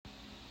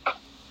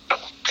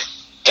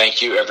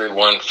Thank you,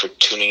 everyone, for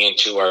tuning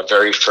into our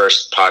very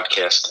first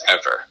podcast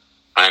ever.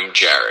 I'm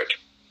Jared.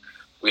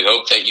 We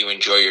hope that you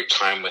enjoy your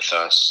time with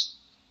us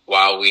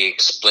while we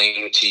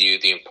explain to you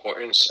the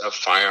importance of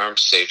firearm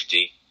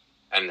safety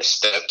and the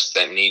steps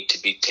that need to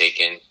be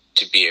taken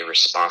to be a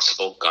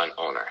responsible gun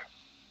owner.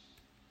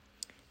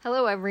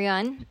 Hello,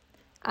 everyone.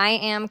 I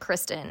am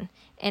Kristen,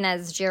 and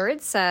as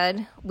Jared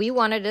said, we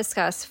want to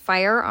discuss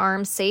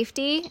firearm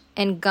safety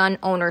and gun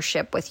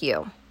ownership with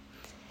you.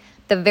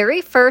 The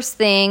very first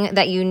thing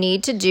that you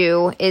need to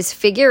do is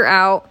figure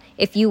out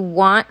if you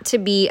want to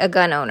be a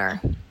gun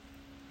owner.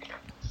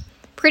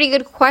 Pretty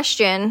good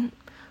question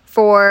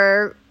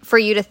for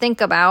you to think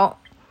about.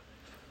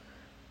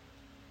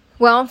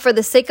 Well, for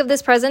the sake of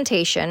this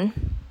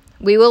presentation,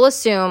 we will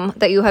assume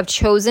that you have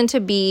chosen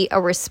to be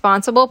a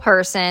responsible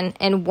person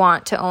and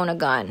want to own a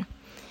gun.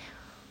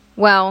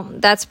 Well,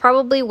 that's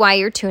probably why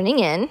you're tuning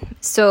in.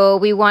 So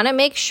we want to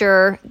make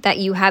sure that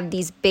you have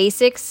these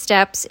basic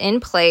steps in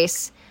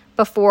place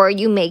before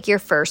you make your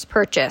first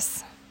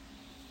purchase.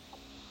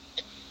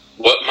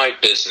 What my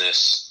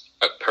business,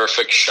 A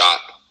Perfect Shot,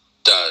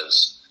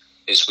 does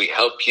is we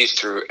help you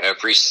through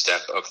every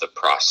step of the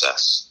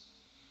process,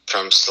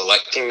 from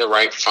selecting the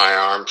right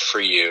firearm for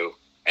you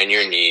and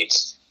your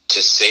needs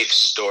to safe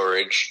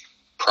storage,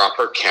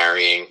 proper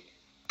carrying,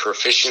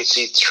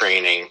 proficiency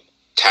training,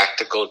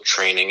 tactical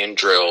training and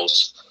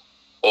drills,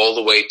 all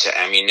the way to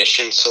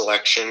ammunition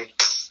selection,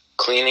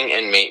 cleaning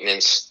and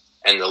maintenance,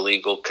 and the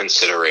legal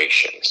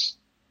considerations.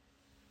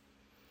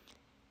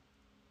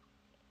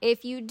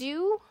 If you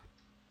do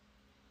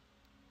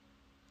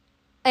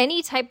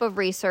any type of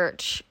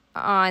research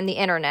on the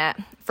internet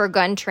for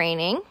gun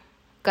training,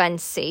 gun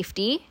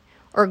safety,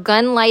 or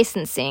gun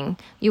licensing,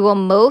 you will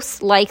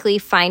most likely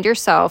find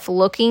yourself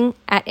looking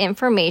at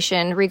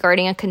information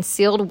regarding a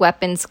concealed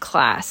weapons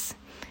class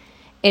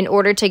in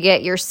order to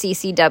get your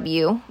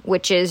CCW,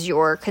 which is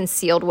your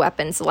concealed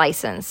weapons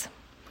license.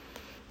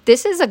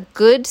 This is a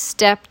good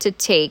step to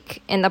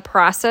take in the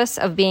process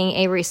of being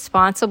a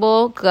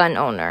responsible gun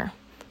owner.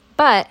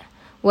 But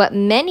what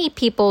many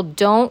people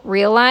don't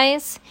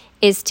realize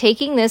is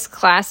taking this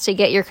class to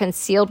get your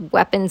concealed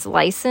weapons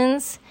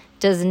license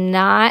does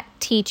not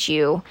teach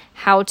you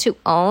how to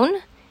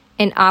own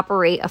and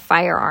operate a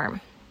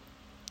firearm.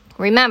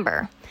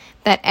 Remember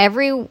that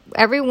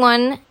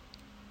everyone,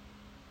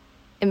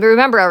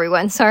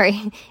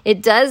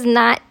 it does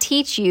not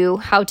teach you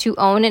how to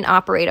own and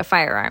operate a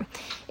firearm.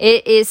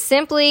 It is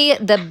simply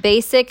the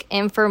basic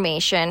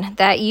information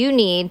that you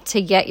need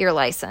to get your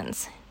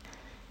license.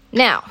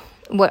 Now,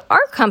 what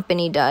our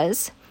company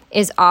does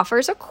is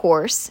offers a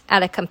course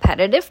at a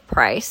competitive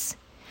price,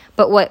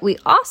 but what we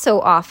also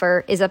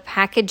offer is a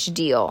package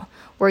deal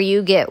where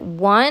you get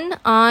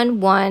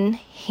one-on-one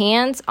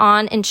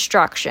hands-on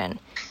instruction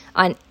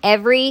on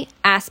every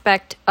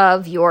aspect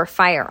of your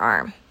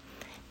firearm.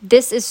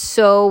 This is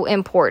so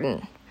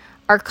important.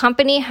 Our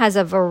company has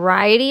a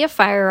variety of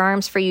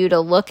firearms for you to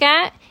look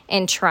at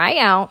and try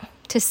out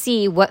to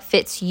see what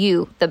fits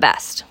you the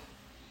best.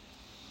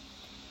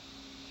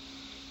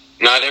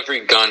 Not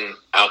every gun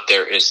out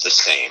there is the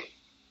same.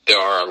 There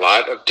are a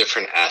lot of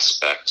different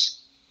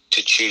aspects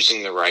to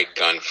choosing the right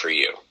gun for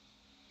you.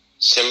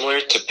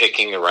 Similar to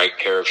picking the right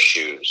pair of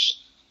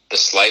shoes, the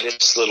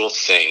slightest little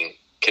thing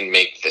can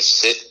make the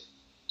sit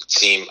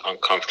seem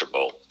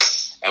uncomfortable,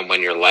 and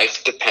when your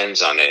life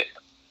depends on it,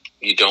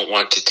 you don't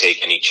want to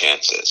take any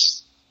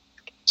chances.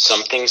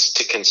 Some things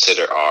to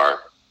consider are,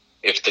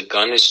 if the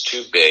gun is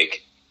too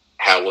big,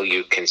 how will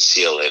you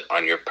conceal it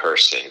on your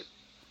person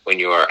when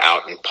you are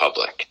out in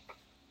public?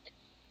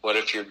 What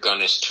if your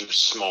gun is too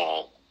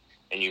small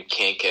and you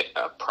can't get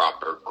a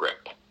proper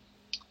grip?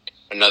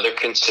 Another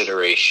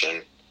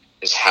consideration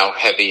is how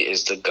heavy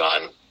is the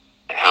gun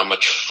and how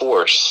much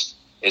force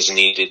is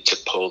needed to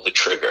pull the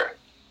trigger.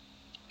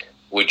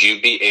 Would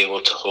you be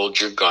able to hold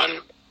your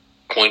gun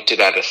pointed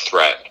at a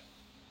threat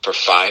for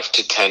 5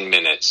 to 10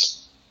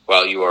 minutes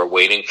while you are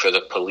waiting for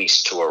the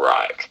police to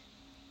arrive?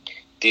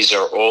 These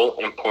are all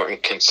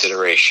important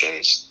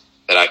considerations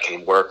that I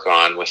can work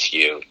on with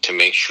you to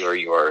make sure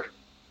you are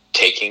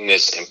taking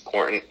this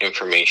important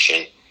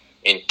information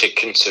into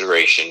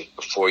consideration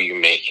before you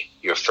make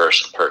your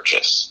first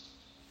purchase.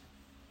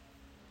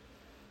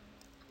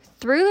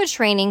 Through the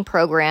training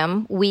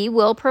program we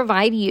will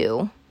provide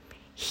you,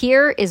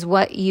 here is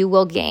what you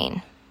will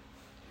gain.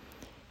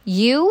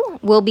 You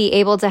will be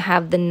able to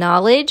have the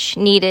knowledge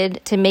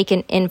needed to make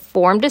an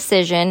informed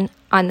decision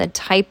on the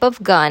type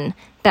of gun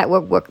that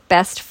will work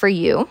best for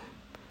you.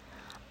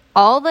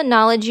 All the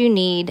knowledge you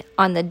need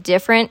on the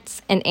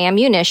difference in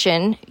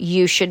ammunition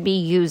you should be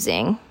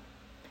using.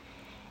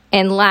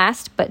 And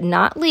last but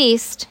not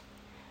least,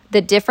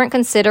 the different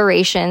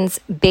considerations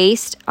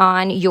based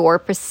on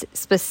your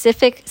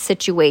specific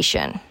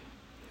situation.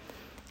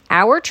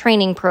 Our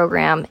training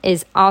program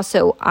is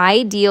also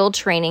ideal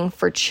training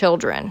for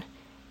children,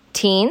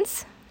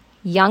 teens,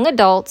 young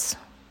adults,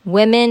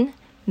 women,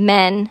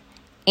 men,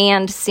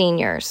 and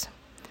seniors.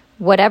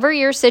 Whatever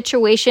your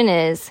situation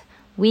is,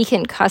 we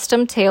can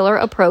custom tailor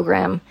a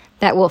program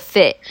that will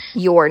fit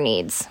your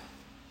needs.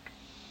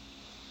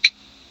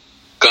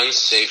 Gun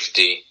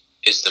safety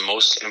is the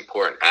most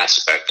important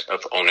aspect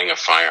of owning a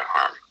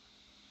firearm.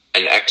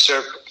 An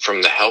excerpt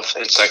from the Health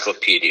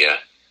Encyclopedia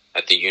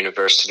at the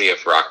University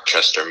of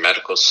Rochester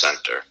Medical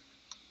Center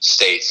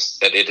states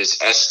that it is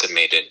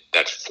estimated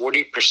that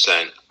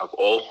 40% of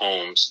all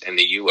homes in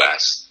the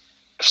U.S.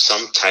 have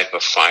some type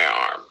of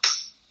firearm.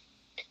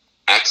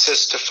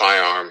 Access to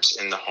firearms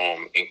in the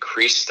home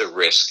increase the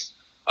risk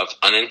of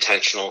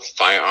unintentional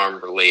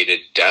firearm-related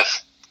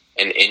death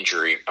and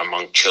injury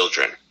among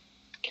children.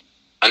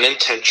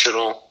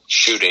 Unintentional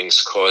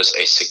shootings cause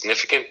a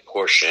significant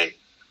portion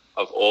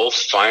of all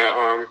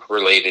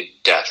firearm-related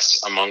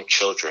deaths among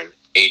children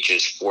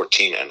ages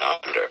 14 and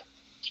under.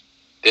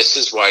 This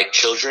is why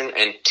children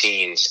and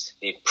teens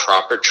need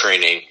proper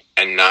training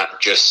and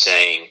not just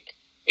saying,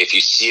 if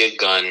you see a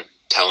gun,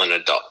 tell an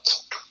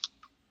adult.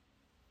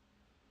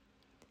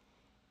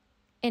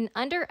 An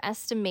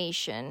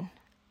underestimation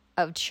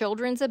of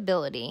children's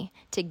ability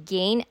to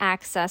gain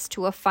access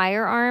to a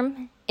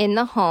firearm in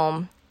the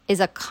home is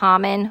a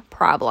common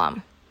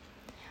problem.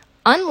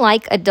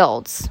 Unlike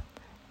adults,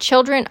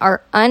 children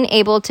are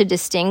unable to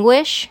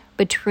distinguish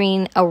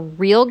between a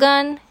real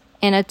gun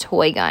and a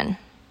toy gun.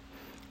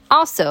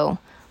 Also,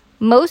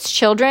 most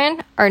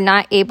children are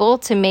not able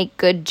to make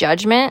good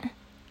judgment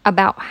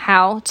about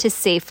how to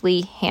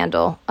safely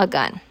handle a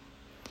gun.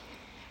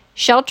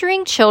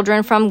 Sheltering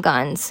children from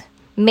guns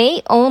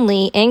may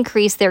only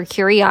increase their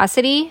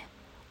curiosity,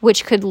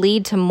 which could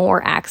lead to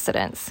more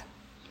accidents.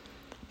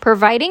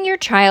 Providing your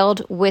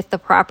child with the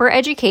proper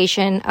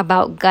education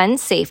about gun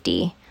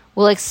safety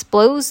will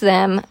expose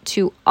them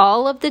to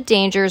all of the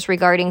dangers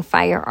regarding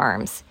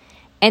firearms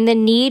and the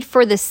need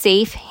for the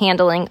safe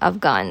handling of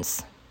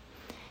guns.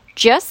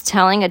 Just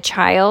telling a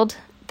child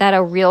that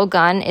a real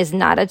gun is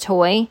not a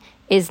toy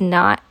is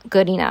not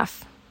good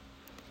enough.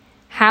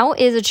 How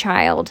is a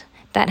child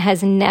that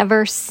has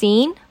never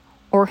seen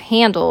or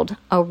handled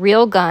a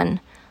real gun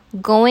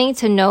going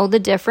to know the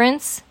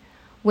difference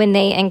when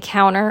they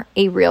encounter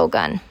a real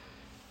gun?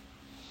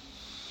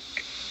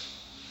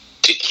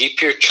 To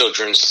keep your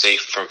children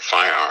safe from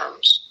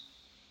firearms,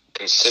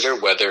 consider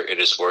whether it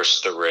is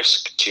worth the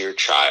risk to your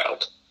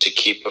child to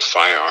keep a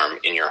firearm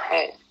in your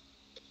home.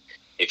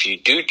 If you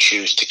do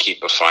choose to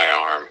keep a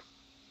firearm,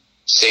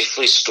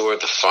 safely store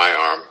the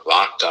firearm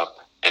locked up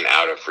and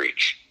out of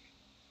reach.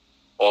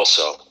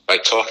 Also, by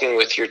talking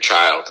with your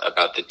child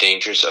about the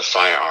dangers of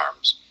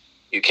firearms,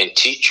 you can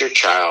teach your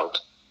child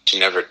to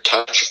never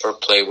touch or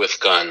play with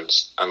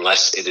guns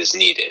unless it is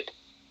needed,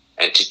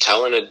 and to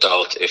tell an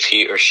adult if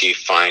he or she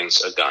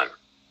finds a gun.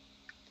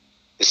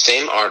 The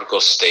same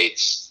article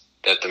states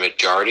that the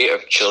majority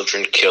of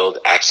children killed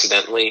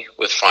accidentally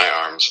with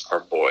firearms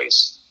are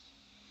boys.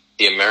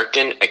 The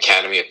American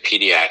Academy of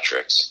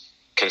Pediatrics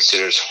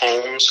considers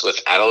homes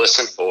with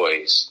adolescent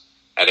boys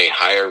at a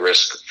higher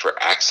risk for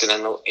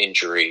accidental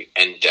injury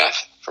and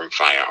death from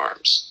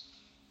firearms.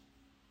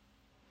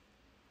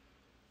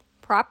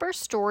 Proper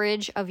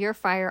storage of your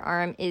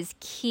firearm is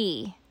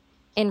key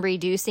in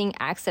reducing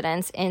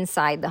accidents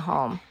inside the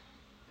home.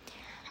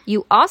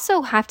 You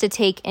also have to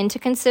take into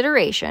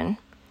consideration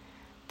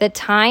the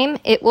time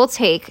it will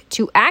take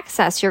to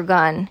access your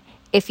gun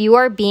if you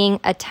are being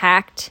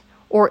attacked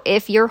or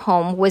if your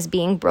home was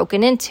being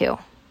broken into.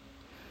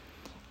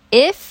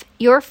 If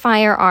your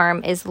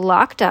firearm is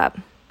locked up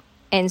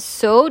and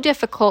so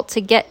difficult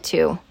to get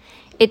to,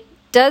 it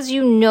does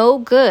you no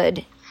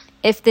good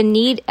if the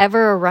need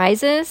ever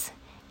arises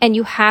and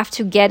you have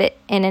to get it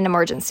in an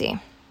emergency.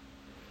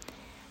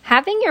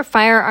 Having your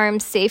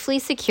firearm safely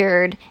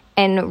secured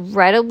and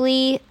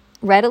readily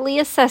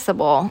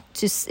accessible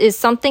is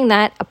something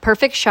that a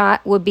perfect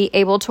shot would be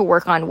able to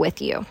work on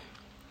with you.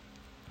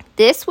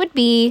 This would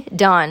be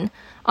done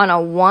on a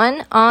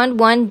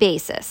one-on-one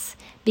basis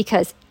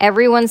because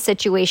everyone's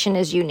situation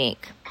is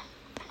unique.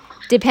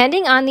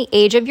 Depending on the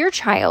age of your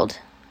child,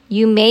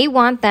 you may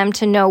want them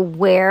to know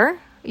where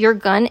your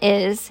gun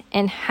is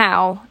and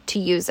how to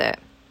use it,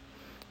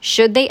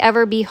 should they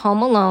ever be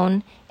home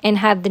alone and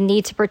have the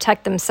need to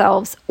protect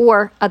themselves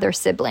or other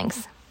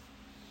siblings.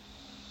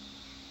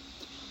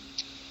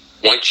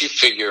 Once you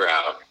figure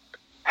out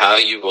how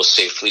you will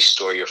safely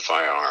store your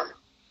firearm,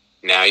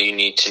 now you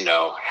need to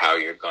know how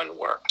your gun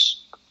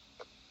works.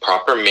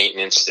 Proper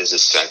maintenance is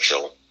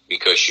essential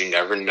because you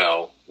never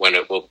know when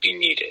it will be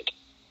needed.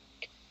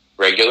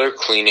 Regular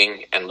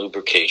cleaning and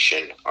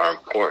lubrication are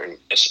important,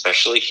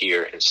 especially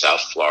here in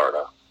South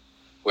Florida,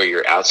 where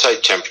your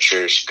outside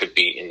temperatures could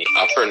be in the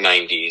upper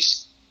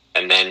 90s,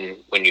 and then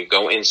when you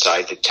go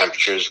inside, the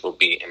temperatures will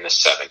be in the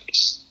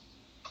 70s.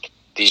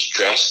 These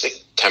drastic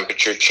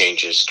temperature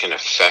changes can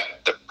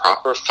affect the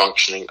proper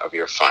functioning of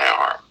your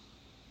firearm.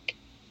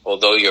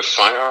 Although your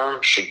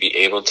firearm should be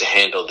able to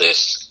handle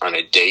this on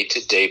a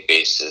day-to-day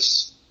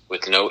basis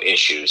with no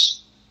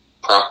issues,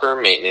 proper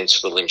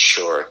maintenance will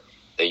ensure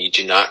that you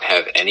do not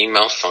have any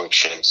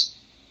malfunctions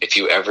if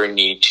you ever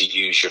need to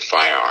use your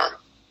firearm.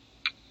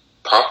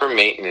 Proper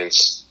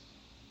maintenance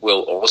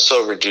will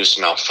also reduce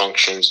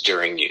malfunctions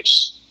during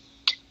use.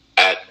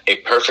 At a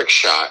perfect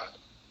shot,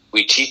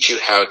 We teach you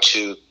how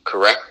to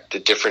correct the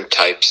different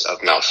types of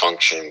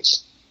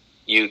malfunctions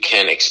you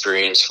can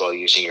experience while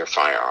using your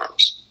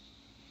firearms.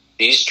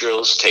 These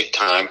drills take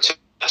time to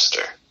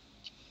master.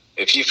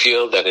 If you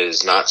feel that it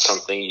is not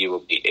something you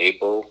will be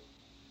able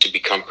to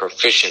become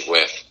proficient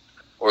with,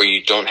 or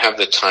you don't have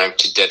the time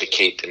to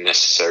dedicate the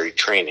necessary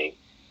training,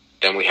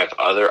 then we have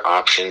other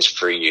options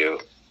for you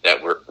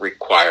that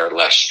require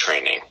less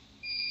training.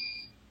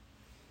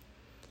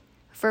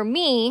 For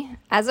me,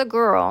 as a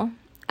girl,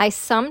 I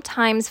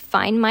sometimes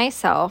find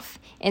myself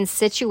in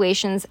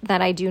situations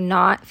that I do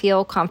not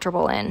feel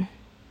comfortable in,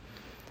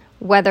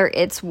 whether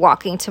it's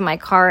walking to my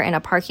car in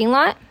a parking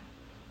lot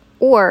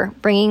or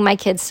bringing my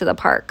kids to the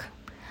park.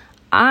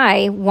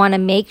 I want to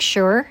make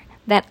sure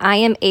that I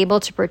am able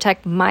to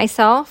protect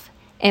myself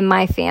and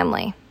my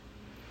family.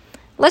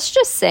 Let's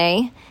just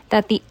say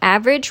that the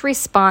average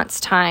response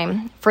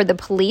time for the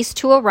police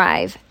to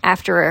arrive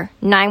after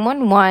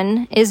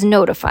 911 is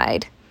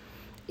notified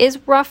is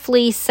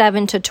roughly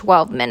 7 to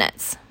 12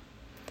 minutes.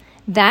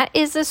 That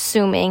is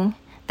assuming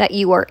that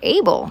you are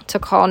able to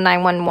call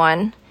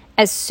 911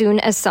 as soon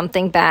as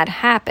something bad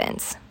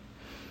happens.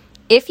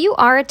 If you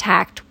are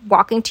attacked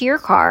walking to your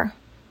car,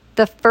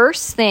 the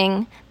first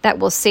thing that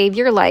will save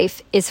your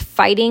life is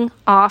fighting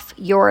off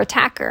your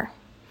attacker.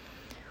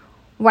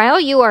 While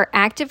you are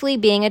actively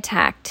being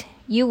attacked,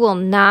 you will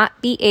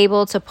not be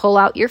able to pull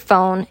out your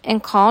phone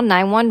and call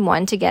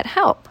 911 to get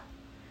help.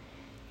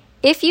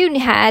 If you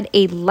had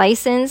a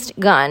licensed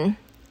gun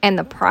and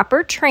the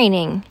proper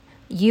training,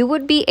 you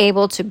would be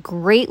able to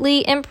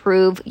greatly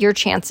improve your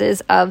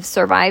chances of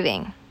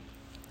surviving.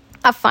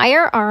 A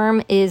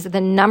firearm is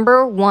the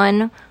number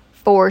one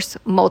force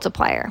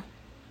multiplier.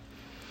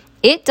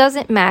 It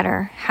doesn't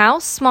matter how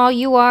small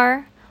you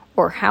are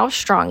or how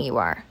strong you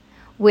are.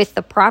 With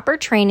the proper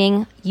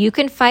training, you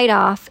can fight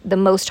off the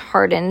most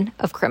hardened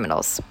of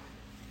criminals.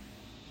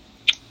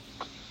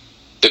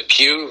 The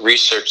Pew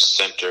Research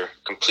Center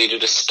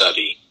completed a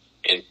study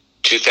in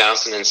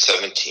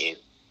 2017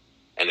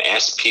 and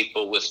asked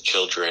people with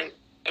children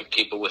and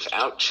people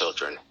without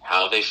children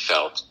how they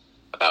felt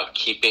about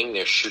keeping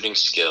their shooting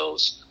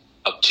skills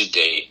up to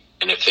date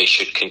and if they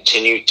should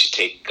continue to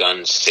take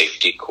gun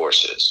safety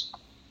courses.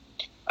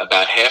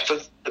 About half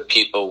of the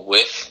people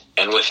with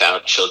and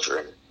without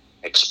children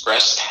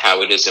expressed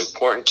how it is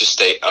important to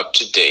stay up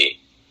to date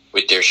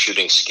with their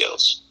shooting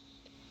skills.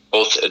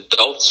 Both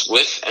adults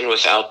with and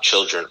without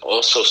children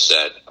also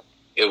said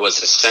it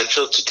was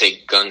essential to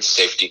take gun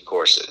safety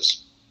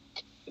courses.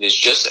 It is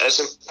just as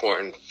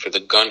important for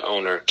the gun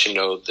owner to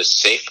know the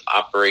safe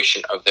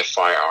operation of their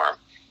firearm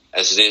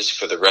as it is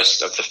for the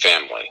rest of the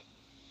family.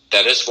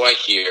 That is why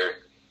here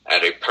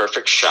at A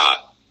Perfect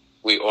Shot,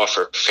 we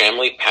offer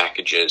family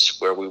packages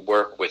where we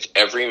work with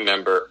every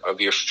member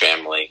of your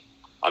family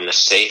on the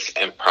safe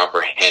and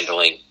proper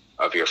handling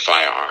of your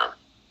firearm.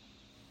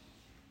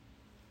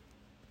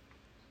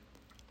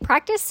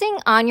 Practicing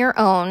on your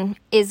own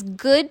is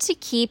good to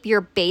keep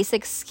your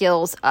basic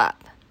skills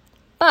up,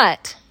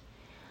 but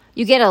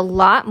you get a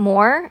lot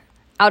more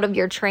out of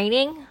your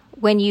training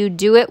when you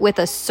do it with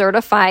a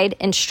certified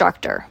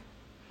instructor.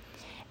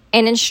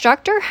 An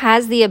instructor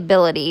has the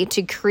ability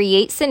to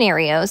create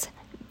scenarios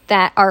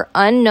that are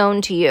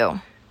unknown to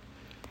you.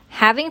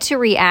 Having to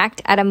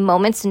react at a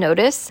moment's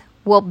notice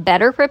will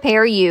better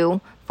prepare you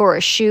for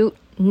a shoot,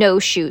 no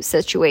shoot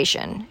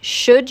situation,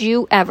 should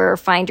you ever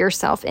find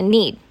yourself in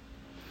need.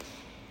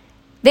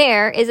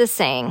 There is a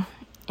saying,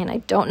 and I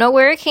don't know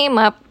where it came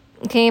up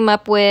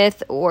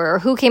with or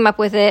who came up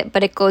with it,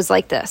 but it goes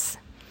like this.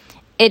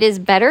 It is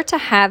better to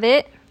have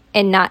it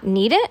and not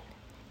need it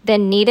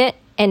than need it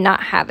and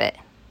not have it.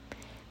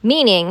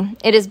 Meaning,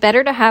 it is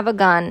better to have a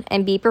gun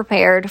and be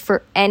prepared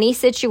for any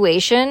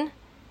situation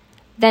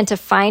than to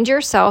find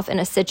yourself in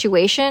a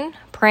situation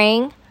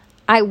praying,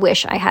 I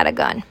wish I had a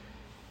gun.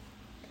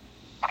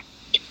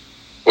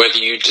 Whether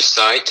you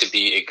decide to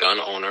be a gun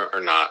owner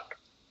or not,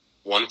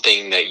 one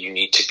thing that you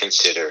need to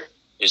consider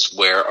is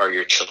where are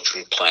your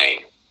children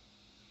playing?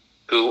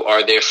 Who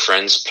are their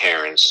friends'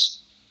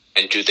 parents,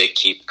 and do they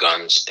keep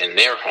guns in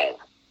their home?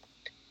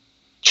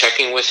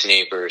 Checking with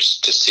neighbors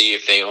to see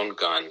if they own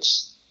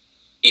guns,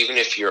 even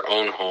if your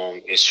own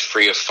home is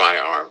free of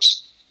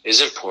firearms,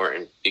 is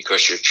important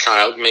because your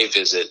child may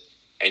visit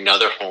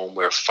another home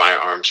where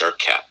firearms are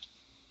kept.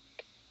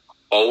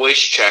 Always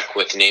check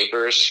with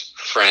neighbors,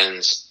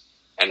 friends,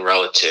 and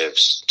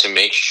relatives to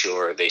make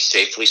sure they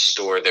safely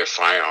store their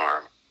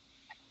firearm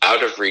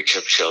out of reach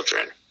of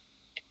children.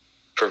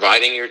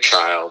 Providing your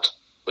child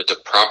with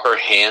the proper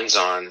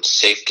hands-on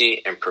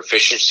safety and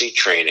proficiency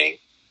training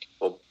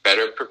will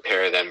better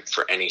prepare them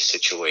for any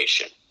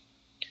situation.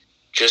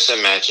 Just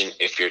imagine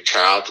if your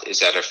child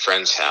is at a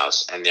friend's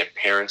house and their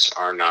parents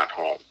are not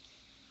home.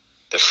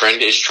 The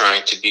friend is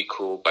trying to be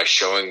cool by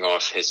showing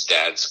off his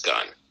dad's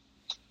gun.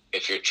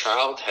 If your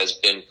child has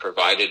been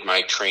provided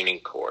my training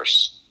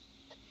course,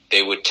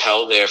 they would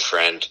tell their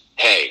friend,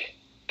 hey,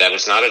 that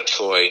is not a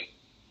toy,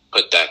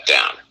 put that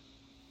down.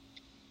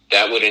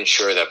 That would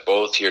ensure that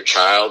both your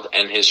child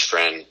and his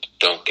friend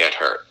don't get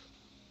hurt.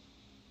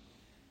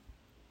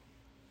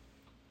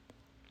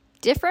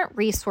 Different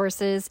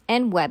resources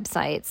and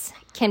websites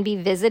can be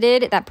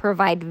visited that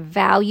provide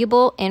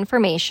valuable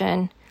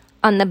information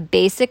on the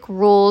basic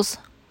rules,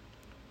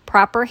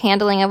 proper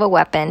handling of a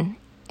weapon,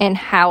 and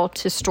how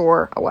to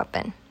store a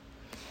weapon.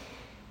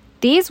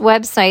 These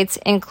websites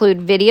include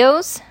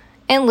videos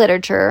and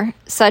literature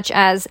such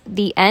as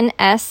the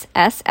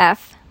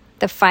NSSF,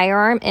 the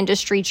Firearm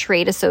Industry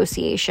Trade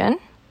Association,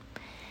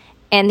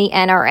 and the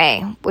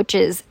NRA, which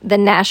is the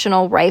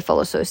National Rifle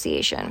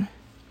Association.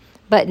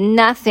 But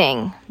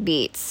nothing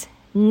beats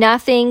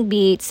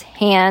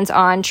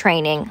hands-on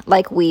training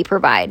like we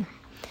provide.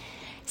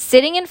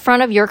 Sitting in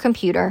front of your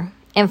computer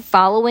and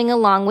following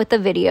along with the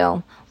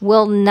video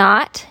will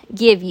not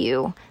give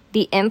you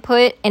the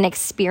input an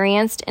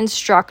experienced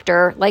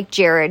instructor like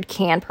Jared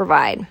can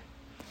provide.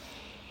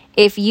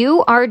 If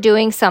you are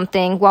doing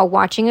something while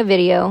watching a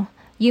video,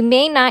 you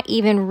may not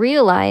even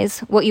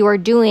realize what you are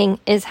doing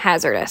is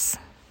hazardous.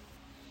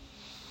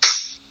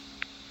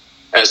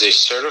 As a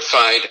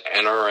certified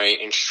NRA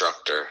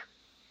instructor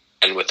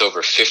and with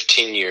over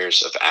 15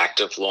 years of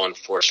active law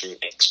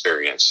enforcement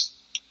experience,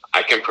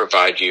 I can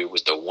provide you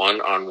with the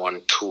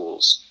one-on-one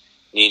tools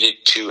needed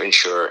to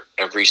ensure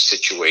every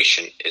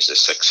situation is a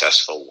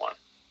successful one.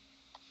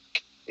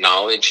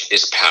 Knowledge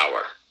is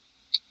power.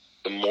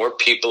 The more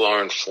people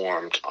are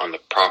informed on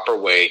the proper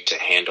way to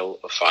handle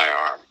a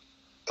firearm,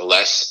 the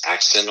less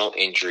accidental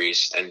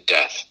injuries and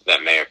death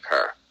that may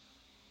occur.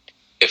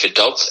 If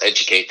adults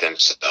educate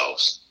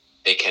themselves,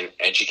 they can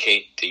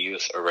educate the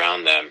youth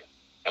around them,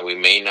 and we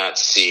may not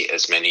see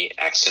as many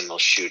accidental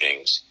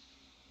shootings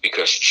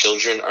because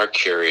children are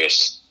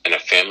curious and a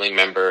family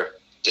member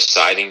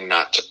deciding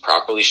not to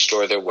properly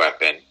store their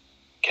weapon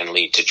can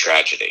lead to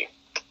tragedy.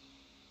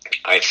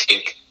 I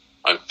think,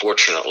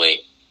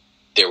 unfortunately,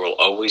 there will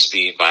always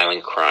be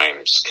violent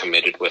crimes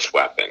committed with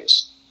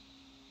weapons.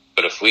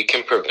 But if we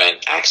can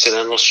prevent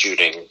accidental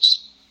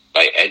shootings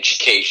by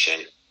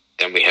education,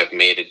 then we have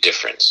made a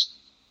difference.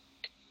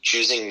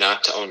 Choosing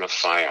not to own a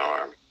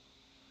firearm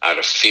out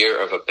of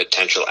fear of a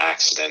potential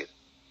accident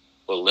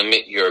will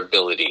limit your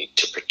ability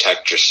to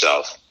protect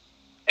yourself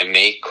and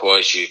may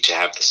cause you to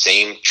have the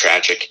same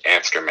tragic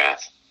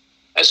aftermath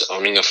as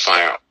owning a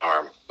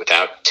firearm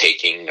without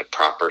taking the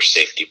proper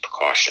safety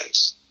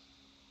precautions.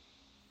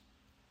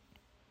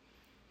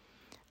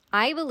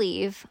 I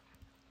believe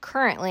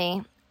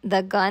currently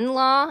the gun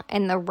law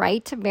and the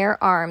right to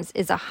bear arms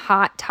is a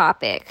hot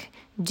topic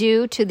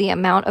due to the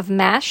amount of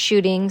mass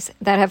shootings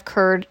that have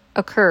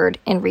occurred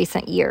in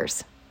recent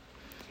years.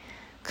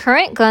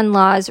 Current gun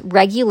laws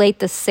regulate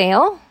the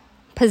sale,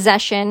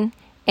 possession,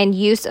 and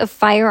use of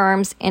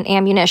firearms and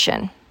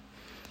ammunition.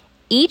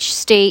 Each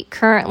state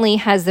currently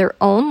has their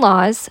own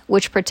laws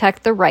which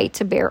protect the right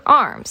to bear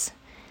arms.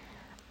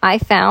 I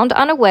found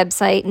on a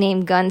website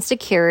named Guns to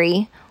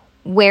Carry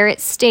where it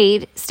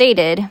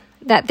stated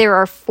that there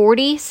are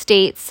 40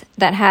 states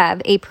that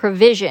have a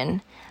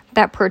provision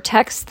that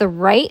protects the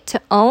right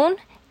to own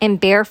and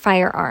bear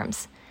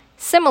firearms,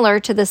 similar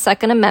to the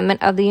Second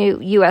Amendment of the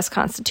U.S.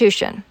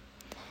 Constitution.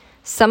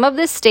 Some of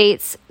the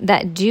states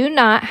that do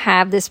not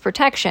have this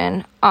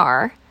protection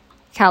are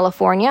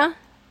California,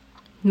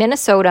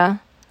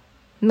 Minnesota,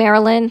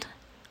 Maryland,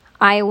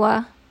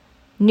 Iowa,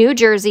 New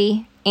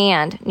Jersey,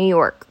 and New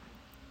York.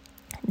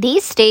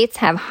 These states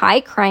have high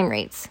crime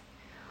rates.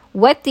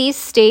 What these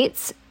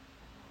states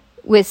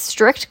with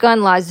strict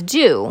gun laws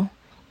do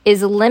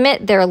is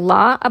limit their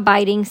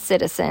law-abiding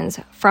citizens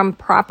from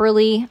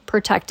properly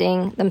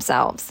protecting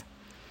themselves.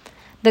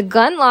 The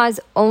gun laws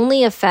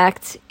only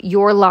affect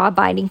your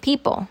law-abiding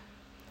people.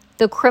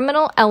 The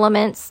criminal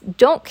elements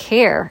don't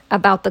care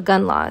about the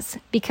gun laws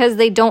because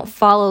they don't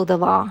follow the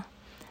law.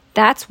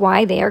 That's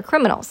why they are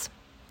criminals.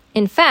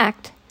 In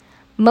fact,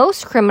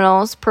 most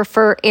criminals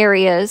prefer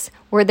areas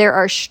where there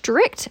are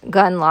strict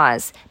gun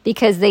laws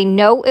because they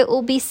know it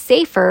will be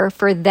safer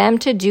for them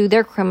to do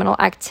their criminal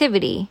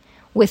activity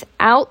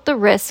without the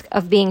risk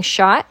of being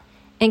shot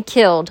and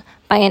killed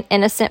by an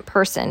innocent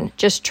person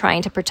just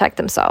trying to protect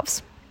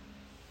themselves.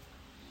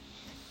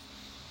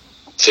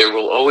 There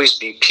will always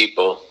be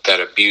people that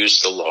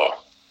abuse the law,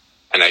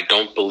 and I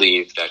don't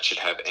believe that should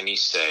have any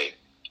say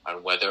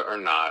on whether or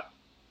not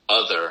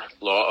other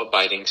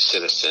law-abiding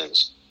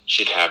citizens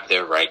should have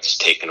their rights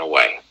taken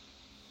away.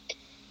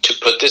 To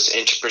put this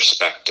into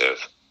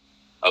perspective,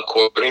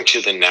 according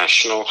to the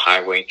National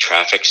Highway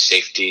Traffic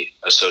Safety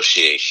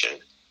Association,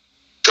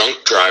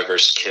 drunk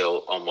drivers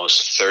kill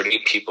almost 30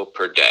 people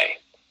per day.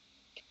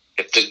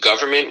 If the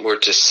government were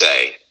to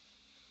say,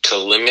 to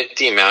limit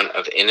the amount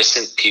of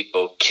innocent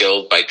people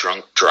killed by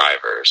drunk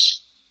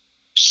drivers,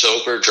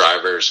 sober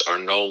drivers are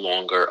no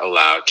longer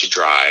allowed to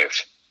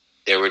drive,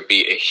 there would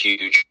be a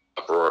huge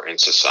uproar in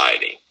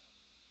society.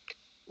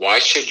 Why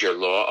should your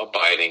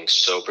law-abiding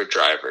sober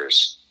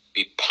drivers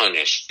be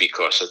punished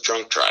because of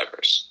drunk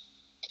drivers?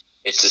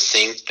 It's the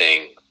same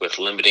thing with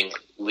limiting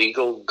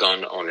legal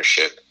gun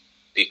ownership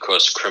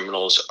because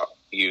criminals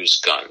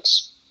use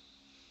guns.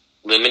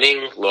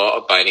 Limiting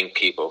law-abiding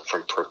people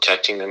from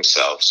protecting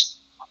themselves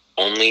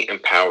only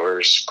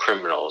empowers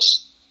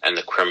criminals and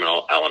the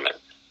criminal element.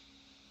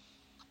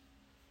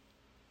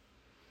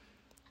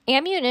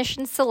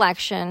 Ammunition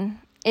selection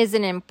is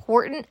an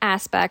important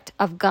aspect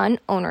of gun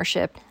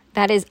ownership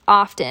that is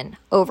often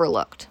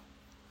overlooked.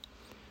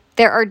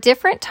 There are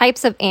different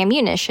types of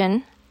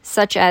ammunition,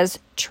 such as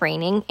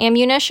training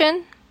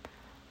ammunition,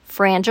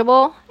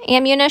 frangible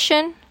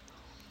ammunition,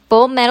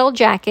 full metal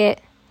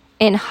jacket,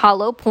 and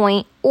hollow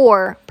point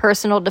or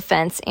personal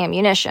defense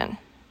ammunition.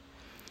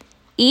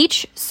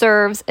 Each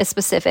serves a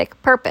specific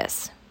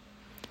purpose.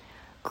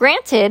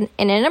 Granted,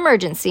 in an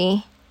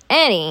emergency,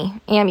 any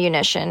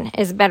ammunition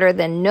is better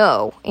than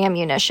no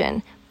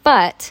ammunition,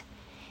 but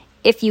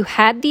if you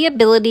had the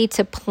ability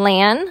to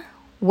plan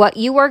what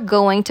you are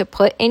going to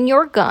put in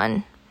your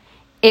gun,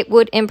 it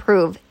would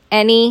improve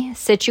any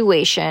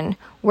situation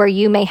where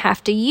you may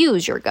have to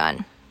use your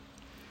gun.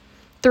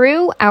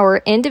 Through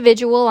our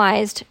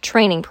individualized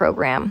training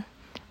program,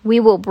 we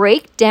will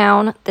break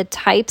down the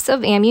types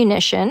of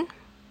ammunition,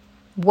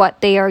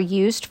 what they are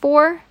used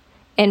for,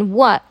 and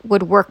what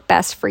would work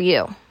best for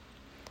you.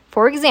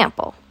 For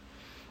example,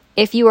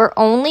 if you are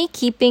only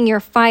keeping your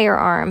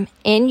firearm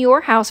in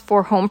your house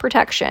for home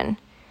protection,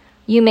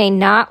 you may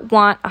not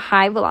want a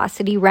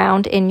high-velocity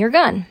round in your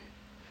gun.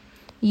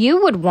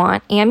 You would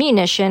want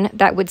ammunition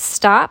that would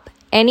stop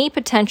any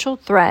potential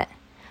threat,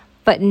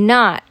 but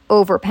not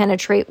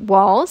over-penetrate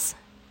walls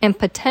and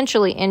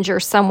potentially injure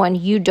someone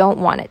you don't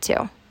want it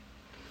to.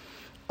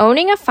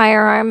 Owning a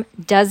firearm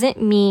doesn't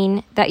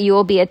mean that you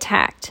will be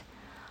attacked.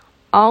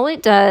 All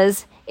it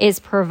does is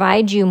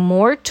provide you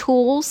more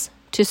tools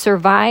to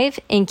survive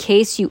in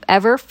case you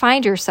ever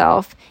find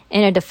yourself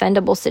in a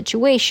defendable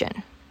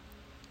situation.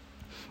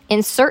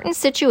 In certain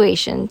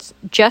situations,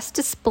 just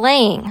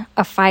displaying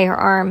a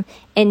firearm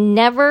and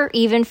never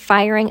even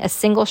firing a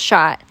single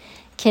shot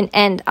can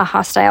end a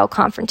hostile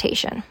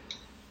confrontation.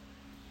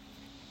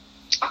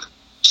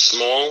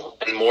 Small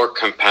and more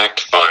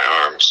compact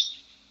firearms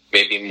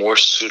may be more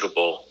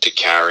suitable to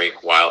carry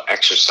while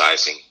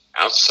exercising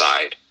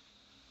outside,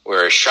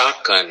 where a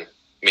shotgun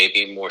may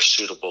be more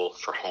suitable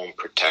for home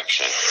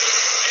protection.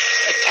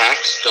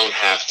 Attacks don't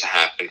have to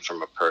happen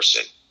from a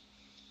person.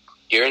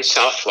 Here in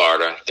South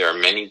Florida, there are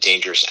many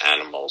dangerous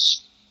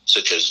animals,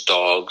 such as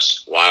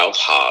dogs, wild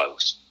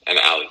hogs, and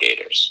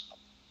alligators.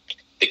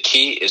 The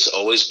key is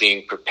always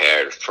being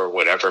prepared for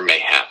whatever may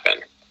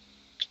happen.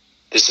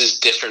 This is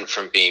different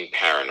from being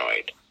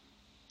paranoid.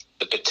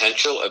 The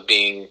potential of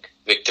being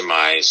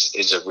victimized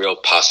is a real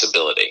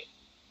possibility.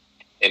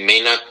 It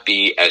may not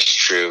be as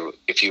true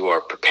if you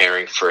are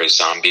preparing for a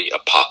zombie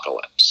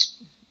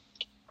apocalypse.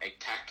 A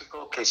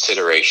tactical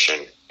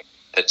consideration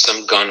that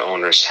some gun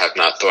owners have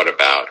not thought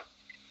about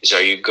is,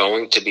 are you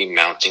going to be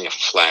mounting a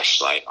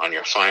flashlight on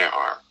your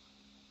firearm?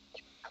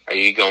 Are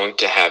you going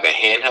to have a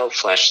handheld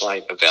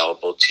flashlight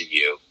available to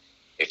you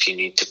if you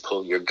need to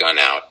pull your gun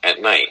out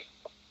at night?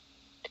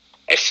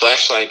 A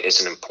flashlight is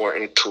an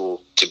important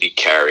tool to be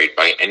carried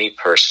by any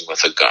person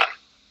with a gun.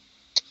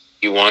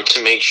 You want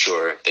to make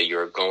sure that you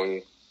are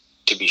going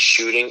to be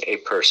shooting a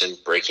person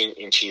breaking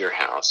into your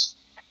house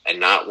and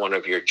not one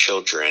of your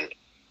children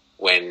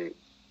when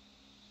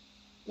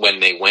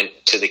they went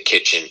to the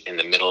kitchen in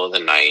the middle of the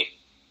night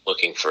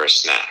looking for a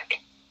snack.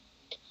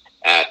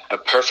 At A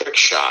Perfect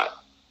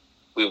Shot,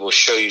 we will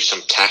show you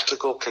some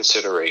tactical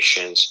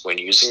considerations when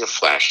using a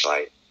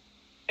flashlight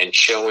and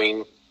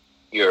showing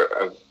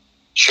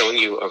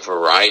you a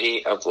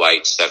variety of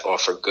lights that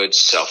offer good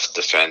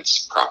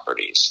self-defense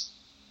properties.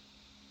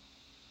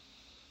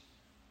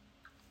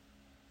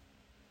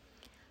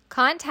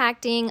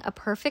 Contacting A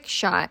Perfect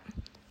Shot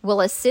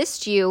will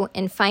assist you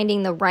in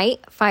finding the right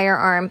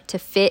firearm to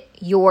fit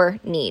your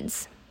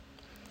needs.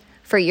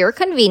 For your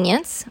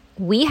convenience,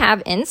 we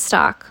have in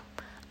stock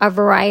a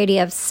variety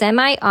of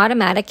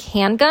semi-automatic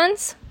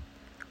handguns,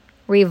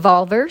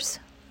 revolvers,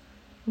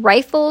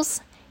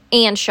 rifles,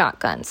 and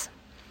shotguns.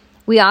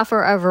 We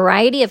offer a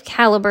variety of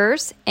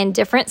calibers and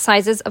different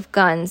sizes of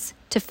guns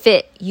to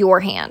fit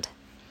your hand.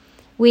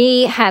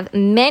 We have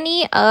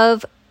many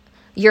of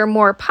your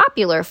more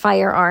popular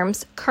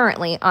firearms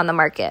currently on the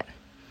market.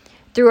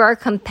 Through our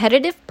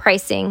competitive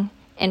pricing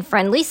and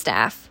friendly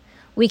staff,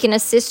 we can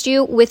assist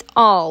you with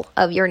all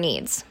of your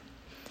needs.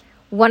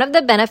 One of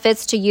the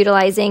benefits to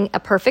utilizing A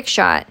Perfect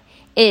Shot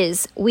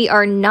is we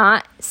are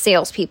not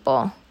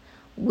salespeople.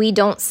 We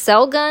don't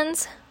sell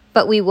guns,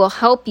 but we will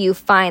help you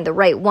find the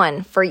right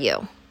one for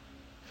you.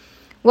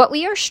 What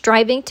we are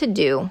striving to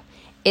do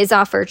is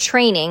offer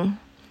training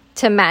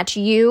to match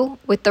you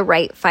with the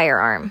right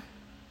firearm.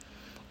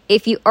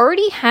 If you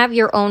already have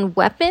your own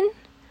weapon,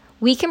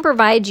 we can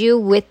provide you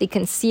with the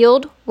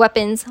Concealed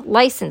Weapons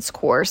License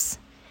course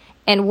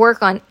and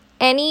work on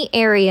any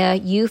area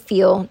you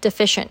feel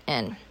deficient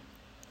in.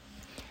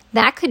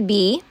 That could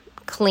be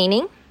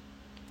cleaning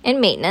and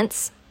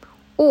maintenance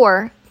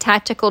or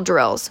tactical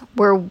drills,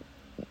 where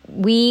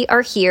we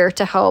are here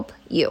to help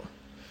you.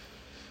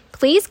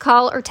 Please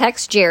call or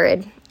text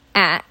Jared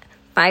at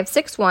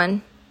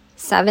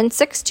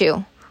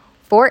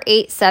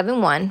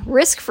 561-762-4871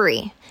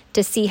 risk-free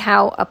to see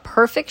how A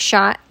Perfect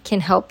Shot can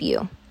help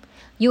you.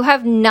 You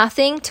have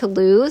nothing to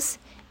lose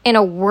and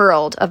a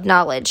world of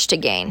knowledge to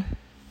gain.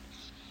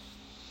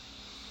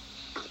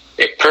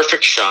 A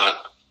Perfect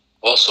Shot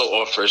also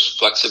offers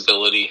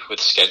flexibility with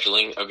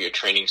scheduling of your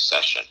training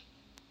session.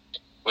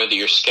 Whether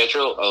your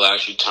schedule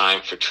allows you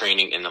time for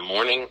training in the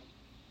morning,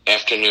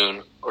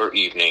 afternoon, or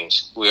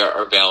evenings, we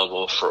are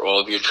available for all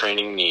of your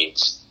training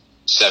needs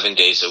 7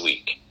 days a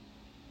week.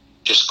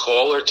 Just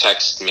call or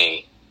text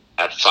me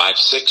at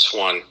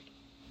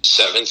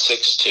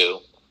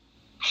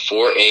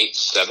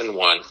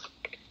 561-762-4871,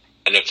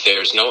 and if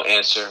there's no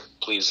answer,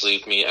 please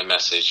leave me a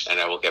message and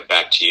I will get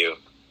back to you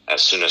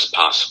as soon as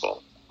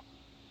possible.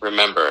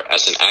 Remember,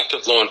 as an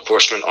active law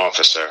enforcement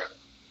officer,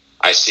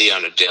 I see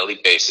on a daily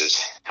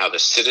basis how the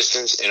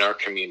citizens in our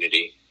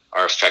community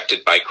are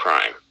affected by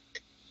crime.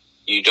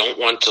 You don't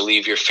want to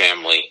leave your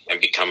family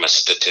and become a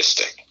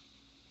statistic.